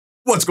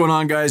What's going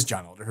on, guys?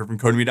 John Alder here from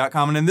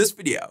Codemy.com, and in this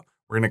video,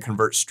 we're going to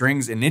convert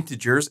strings and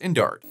integers in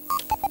Dart.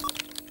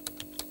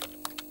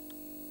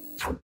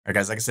 All right,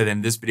 guys, like I said,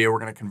 in this video, we're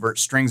going to convert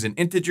strings and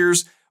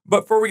integers.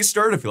 But before we get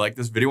started, if you like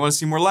this video, want to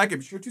see more like it,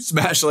 be sure to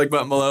smash the like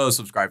button below,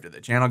 subscribe to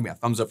the channel, give me a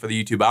thumbs up for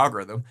the YouTube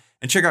algorithm,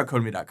 and check out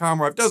Codemy.com,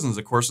 where I have dozens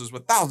of courses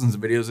with thousands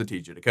of videos that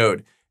teach you to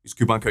code. Use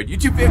coupon code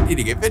YouTube50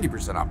 to get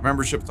 50% off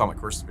membership with all my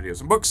courses, videos,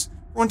 and books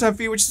for one-time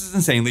fee, which is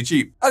insanely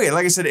cheap. Okay,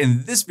 like I said,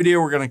 in this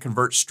video, we're going to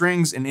convert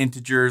strings and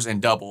integers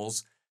and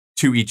doubles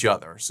to each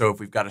other. So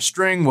if we've got a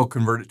string, we'll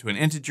convert it to an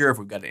integer. If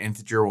we've got an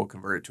integer, we'll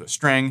convert it to a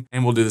string,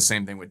 and we'll do the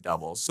same thing with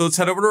doubles. So let's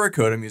head over to our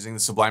code. I'm using the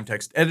Sublime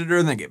Text Editor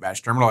and then Get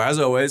Bash Terminal as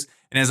always.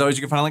 And as always,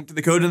 you can find a link to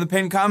the code in the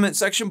pinned comment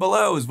section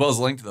below, as well as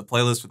a link to the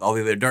playlist with all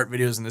the other Dart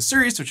videos in this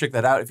series. So check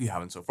that out if you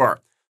haven't so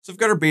far. So we've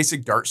got our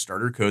basic Dart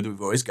starter code that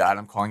we've always got.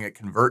 I'm calling it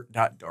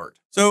convert.dart.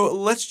 So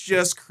let's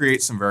just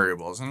create some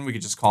variables, and we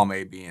could just call them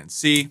A, B, and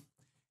C.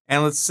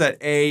 And let's set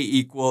A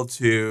equal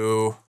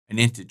to an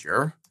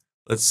integer.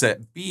 Let's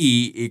set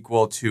B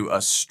equal to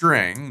a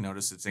string.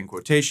 Notice it's in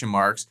quotation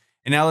marks.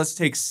 And now let's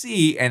take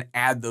C and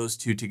add those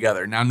two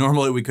together. Now,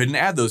 normally we couldn't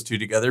add those two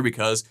together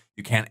because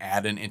you can't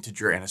add an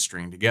integer and a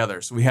string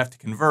together. So we have to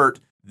convert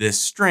this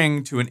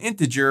string to an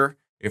integer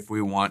if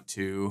we want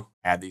to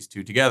add these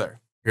two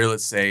together. Here,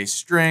 let's say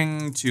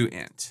string to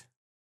int.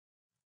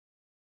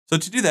 So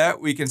to do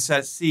that, we can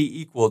set C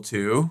equal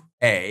to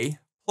A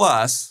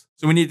plus,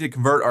 so we need to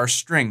convert our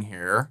string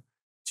here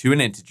to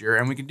an integer,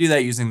 and we can do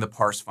that using the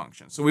parse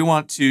function. So we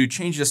want to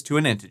change this to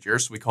an integer,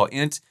 so we call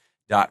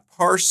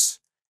int.parse,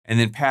 and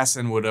then pass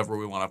in whatever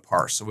we want to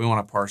parse. So we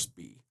want to parse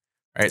B.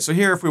 All right, so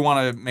here, if we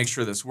want to make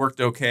sure this worked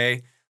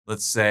okay,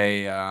 let's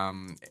say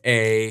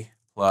A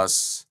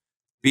plus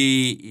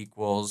B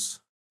equals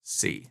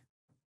C.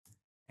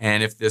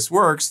 And if this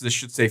works, this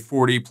should say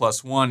 40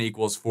 plus 1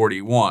 equals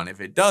 41. If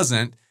it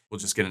doesn't, we'll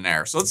just get an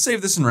error. So let's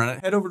save this and run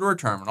it. Head over to our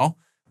terminal.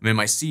 I'm in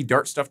my C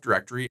Dart stuff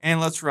directory,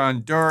 and let's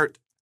run dart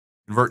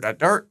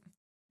convert.dart,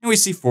 and we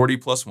see 40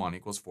 plus 1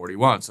 equals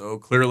 41. So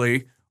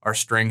clearly our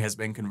string has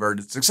been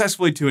converted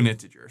successfully to an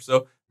integer.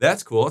 So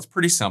that's cool. It's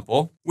pretty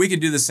simple. We could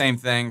do the same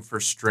thing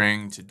for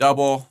string to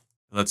double.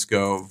 Let's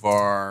go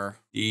var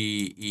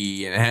D,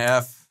 E, and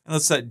F, and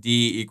let's set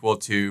D equal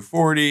to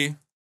 40.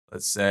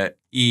 Let's set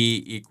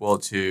E equal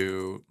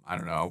to, I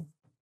don't know,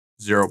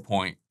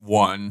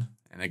 0.1.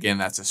 And again,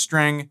 that's a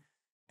string.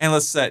 And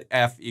let's set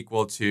F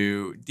equal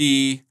to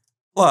D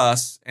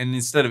plus, and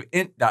instead of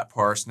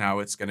int.parse, now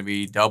it's going to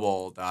be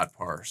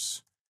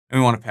double.parse. And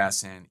we want to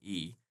pass in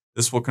E.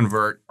 This will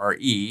convert our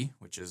E,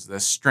 which is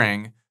this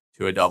string,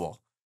 to a double.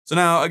 So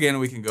now, again,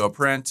 we can go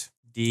print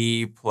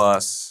D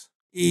plus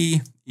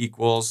E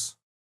equals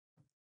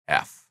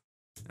F.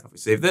 Now if we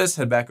save this,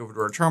 head back over to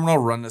our terminal,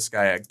 run this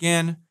guy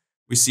again.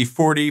 We see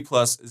 40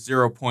 plus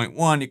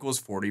 0.1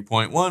 equals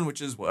 40.1, which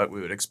is what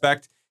we would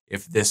expect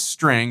if this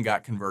string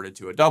got converted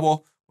to a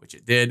double, which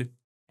it did,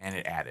 and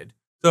it added.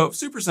 So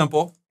super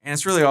simple, and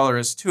it's really all there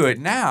is to it.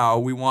 Now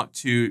we want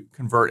to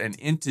convert an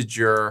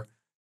integer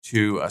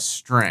to a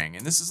string,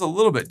 and this is a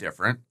little bit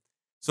different.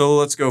 So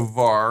let's go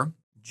var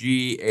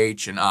G,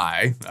 H, and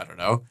I don't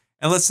know,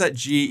 and let's set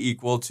G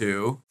equal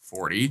to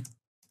 40.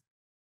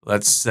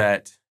 Let's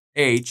set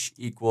H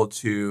equal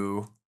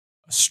to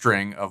a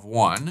string of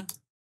 1.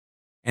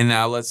 And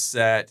now let's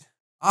set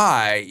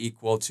I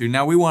equal to,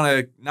 now we want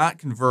to not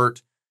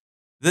convert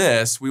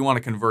this, we want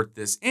to convert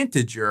this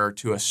integer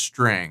to a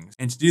string.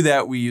 And to do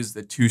that, we use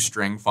the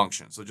toString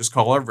function. So just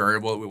call our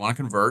variable that we want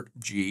to convert,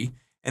 G,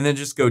 and then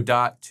just go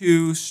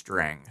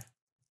 .toString.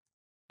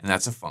 And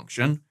that's a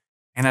function,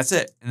 and that's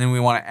it. And then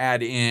we want to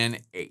add in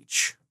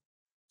H.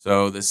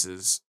 So this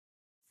is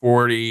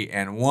 40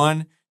 and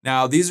 1.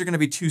 Now these are going to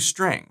be two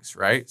strings,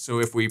 right? So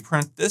if we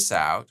print this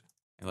out,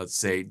 and let's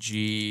say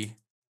G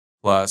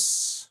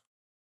plus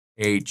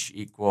H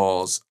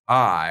equals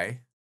I,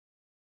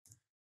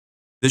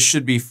 this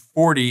should be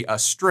 40 a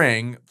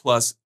string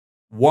plus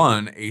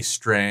 1 a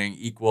string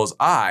equals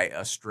I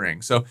a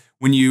string. So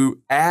when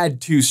you add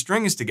two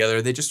strings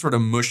together, they just sort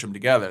of mush them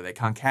together. They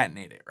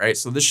concatenate it, right?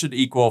 So this should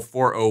equal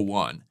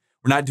 401.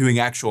 We're not doing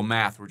actual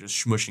math. We're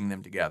just smushing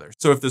them together.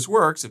 So if this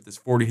works, if this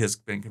 40 has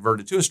been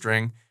converted to a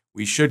string,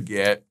 we should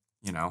get,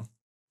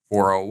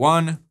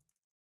 401. Let's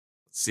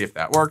see if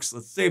that works.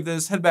 Let's save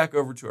this, head back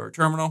over to our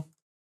terminal,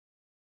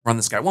 run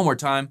this guy one more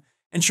time.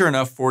 And sure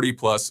enough, 40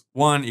 plus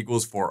 1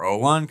 equals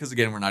 401, because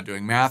again, we're not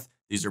doing math.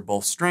 These are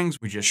both strings.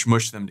 We just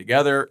smush them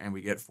together and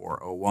we get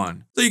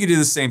 401. So you could do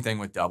the same thing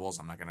with doubles.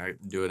 I'm not going to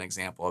do an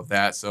example of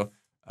that. So,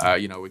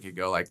 we could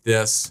go like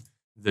this.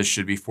 This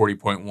should be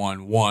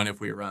 40.11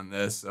 if we run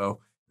this. So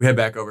we head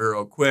back over here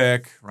real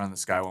quick, run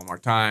this guy one more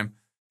time.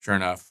 Sure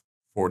enough,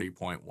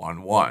 40.11.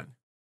 So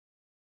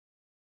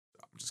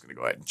I'm just going to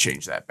go ahead and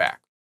change that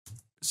back.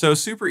 So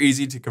super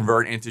easy to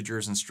convert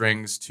integers and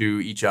strings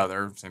to each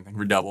other. Same thing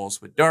for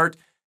doubles with Dart.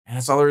 And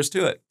that's all there is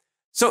to it.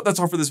 So that's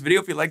all for this video.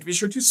 If you'd like to, be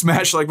sure to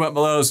smash the like button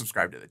below,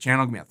 subscribe to the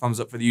channel, give me a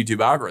thumbs up for the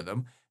YouTube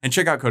algorithm. And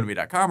check out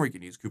Codemy.com where you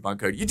can use coupon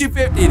code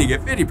YouTube50 to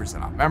get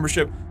 50% off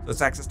membership. So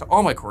that's access to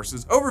all my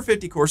courses, over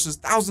 50 courses,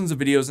 thousands of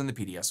videos, and the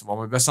PDFs of all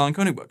my best-selling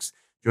coding books.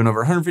 Join over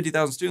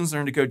 150,000 students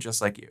learning to code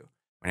just like you.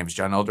 My name is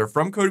John Elder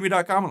from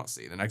Codemy.com, and I'll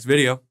see you in the next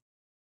video.